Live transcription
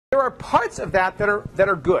there are parts of that that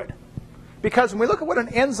are good. Because when we look at what an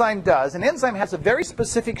enzyme does, an enzyme has a very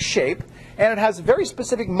specific shape, and it has a very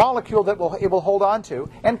specific molecule that it will hold on to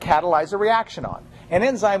and catalyze a reaction on. An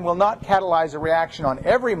enzyme will not catalyze a reaction on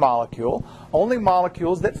every molecule, only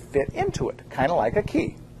molecules that fit into it, kind of like a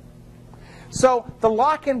key. So the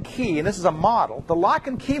lock and key, and this is a model, the lock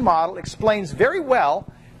and key model explains very well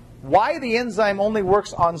why the enzyme only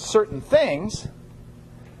works on certain things,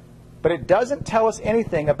 but it doesn't tell us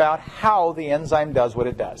anything about how the enzyme does what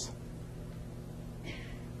it does.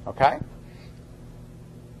 Okay?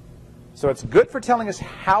 So it's good for telling us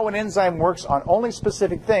how an enzyme works on only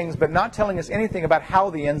specific things, but not telling us anything about how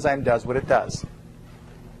the enzyme does what it does.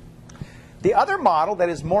 The other model that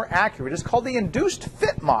is more accurate is called the induced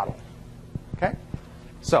fit model. Okay?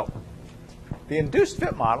 So the induced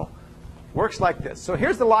fit model works like this. So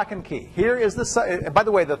here's the lock and key. Here is the, by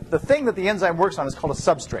the way, the thing that the enzyme works on is called a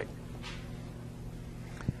substrate.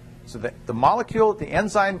 So the molecule that the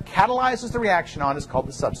enzyme catalyzes the reaction on is called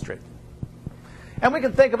the substrate. And we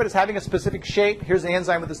can think of it as having a specific shape. Here's the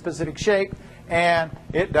enzyme with a specific shape, and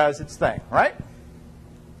it does its thing, right?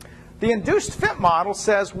 The induced fit model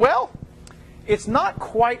says, well, it's not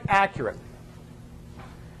quite accurate.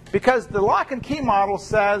 Because the lock and key model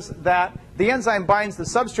says that the enzyme binds the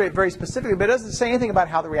substrate very specifically, but it doesn't say anything about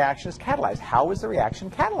how the reaction is catalyzed. How is the reaction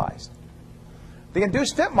catalyzed? The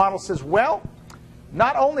induced fit model says, well,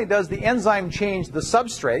 not only does the enzyme change the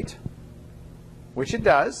substrate, which it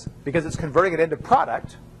does, because it's converting it into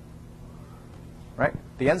product, right?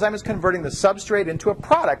 The enzyme is converting the substrate into a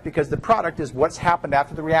product because the product is what's happened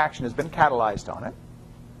after the reaction has been catalyzed on it.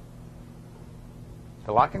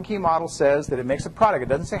 The lock and key model says that it makes a product. It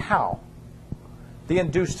doesn't say how. The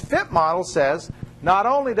induced fit model says not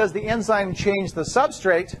only does the enzyme change the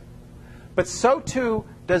substrate, but so too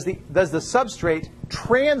does the substrate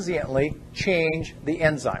transiently change the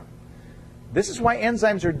enzyme. This is why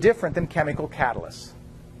enzymes are different than chemical catalysts.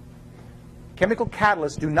 Chemical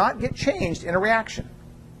catalysts do not get changed in a reaction.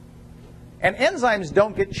 And enzymes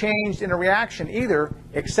don't get changed in a reaction either,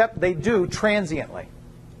 except they do transiently.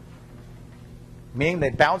 Meaning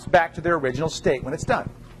they bounce back to their original state when it's done.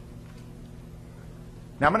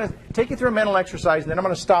 Now I'm going to take you through a mental exercise, and then I'm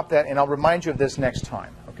going to stop that, and I'll remind you of this next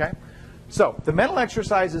time. Okay? So the mental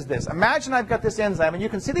exercise is this. Imagine I've got this enzyme, and you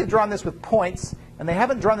can see they've drawn this with points, and they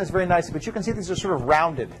haven't drawn this very nicely, but you can see these are sort of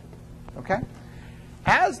rounded. Okay?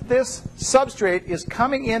 As this substrate is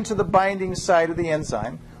coming into the binding site of the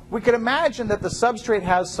enzyme, we could imagine that the substrate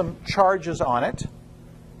has some charges on it.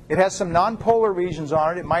 It has some nonpolar regions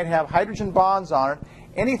on it. It might have hydrogen bonds on it.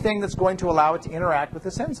 Anything that's going to allow it to interact with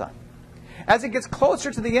this enzyme. As it gets closer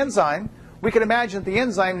to the enzyme, we can imagine that the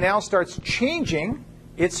enzyme now starts changing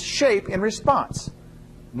its shape in response,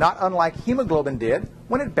 not unlike hemoglobin did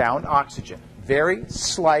when it bound oxygen. Very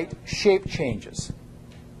slight shape changes.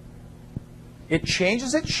 It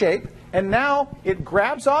changes its shape, and now it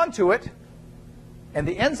grabs onto it, and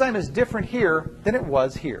the enzyme is different here than it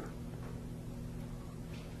was here.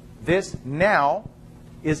 This now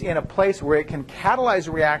is in a place where it can catalyze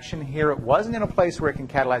a reaction. Here it wasn't in a place where it can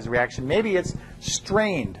catalyze a reaction. Maybe it's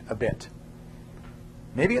strained a bit.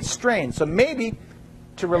 Maybe it's strained. So maybe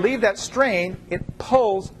to relieve that strain, it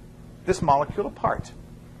pulls this molecule apart.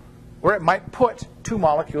 Or it might put two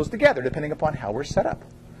molecules together, depending upon how we're set up.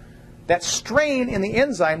 That strain in the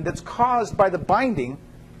enzyme that's caused by the binding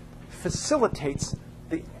facilitates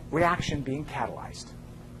the reaction being catalyzed.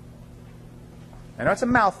 I know it's a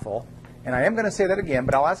mouthful, and I am going to say that again,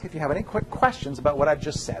 but I'll ask if you have any quick questions about what I've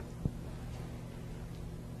just said.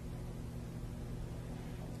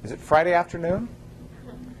 Is it Friday afternoon?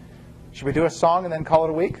 Should we do a song and then call it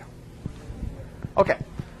a week? Okay.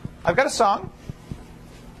 I've got a song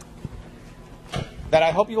that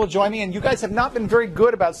I hope you will join me. And you guys have not been very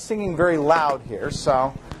good about singing very loud here,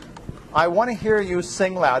 so I want to hear you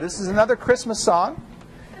sing loud. This is another Christmas song.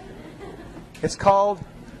 It's called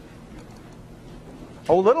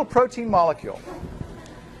 "Oh Little Protein Molecule."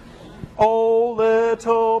 Oh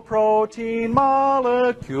little protein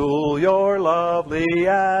molecule, you're lovely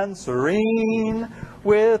and serene,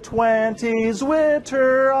 with 20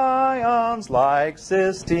 Zwitter ions like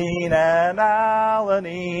cysteine and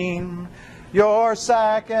alanine. Your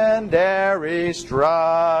secondary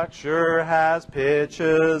structure has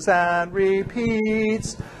pitches and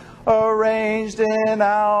repeats, arranged in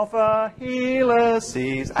alpha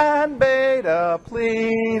helices and beta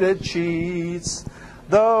pleated sheets.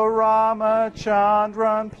 The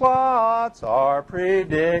Ramachandran plots are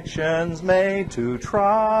predictions made to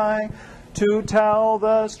try to tell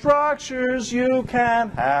the structures you can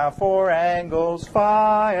have for angles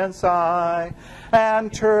phi and psi.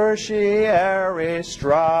 And tertiary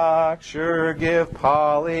structure give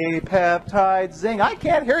polypeptide zing. I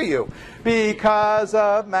can't hear you because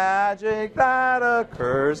of magic that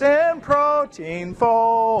occurs in protein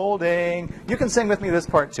folding. You can sing with me this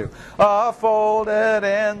part too. A folded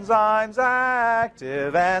enzyme's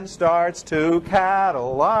active and starts to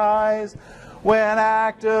catalyze when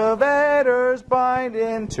activators bind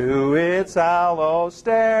into its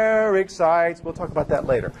allosteric sites. We'll talk about that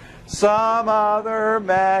later. Some other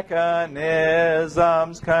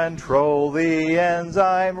mechanisms control the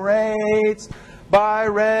enzyme rates by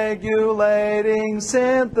regulating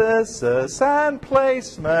synthesis and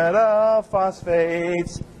placement of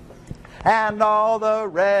phosphates. And all the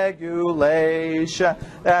regulation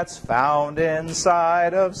that's found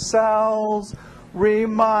inside of cells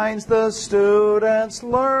reminds the students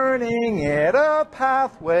learning it a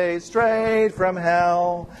pathway straight from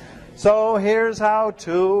hell. So here's how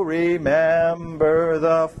to remember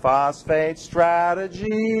the phosphate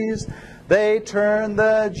strategies. They turn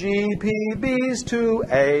the GPBs to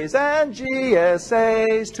A's and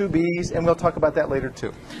GSAs to B's, and we'll talk about that later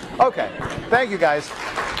too. Okay, thank you guys.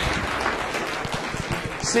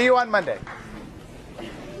 See you on Monday.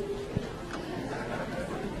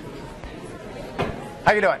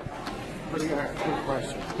 How you doing? Pretty good. Quick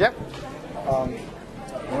question. Yep.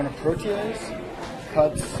 When a protease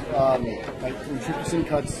cuts, like when trypsin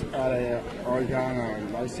cuts at a argon or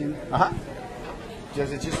lysine,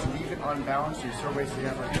 does it just leave it unbalanced? You still basically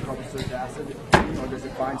have like a carboxylic acid, or does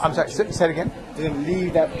it bind? I'm sorry. Say it again. Does it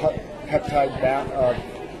leave that peptide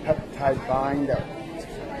bind? The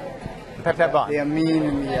peptide bond. The amine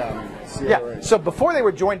and the COA. Yeah. So before they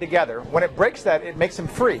were joined together, when it breaks that, it makes them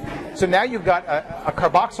free. So now you've got a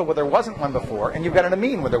carboxyl where there wasn't one before, and you've got an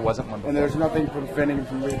amine where there wasn't one before. And there's nothing preventing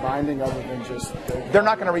from rebinding other than just... They're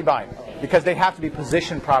not going to rebind because they have to be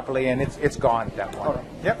positioned properly, and it's gone at that point. Okay.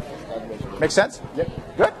 Yep. Makes sense? Yep.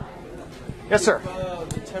 Good. Yes, sir.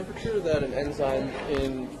 The temperature that an enzyme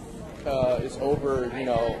is over,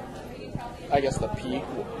 I guess the peak,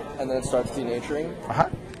 and then it starts denaturing.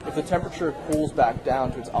 If the temperature cools back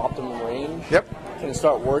down to its optimum range, can it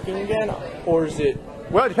start working again, or is it?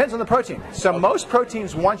 Well, it depends on the protein. So most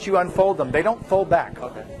proteins, once you unfold them, they don't fold back.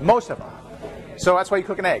 Okay. Most of them. So that's why you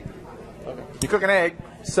cook an egg. Okay. You cook an egg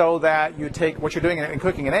so that you take, what you're doing in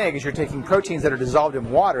cooking an egg is you're taking proteins that are dissolved in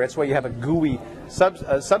water. That's why you have a gooey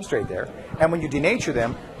substrate there. And when you denature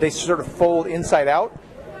them, they sort of fold inside out.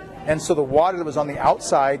 And so the water that was on the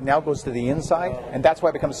outside now goes to the inside, and that's why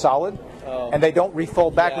it becomes solid. And they don't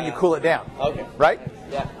refold back when you cool it down. Okay. Right?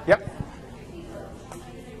 Yeah. Yep.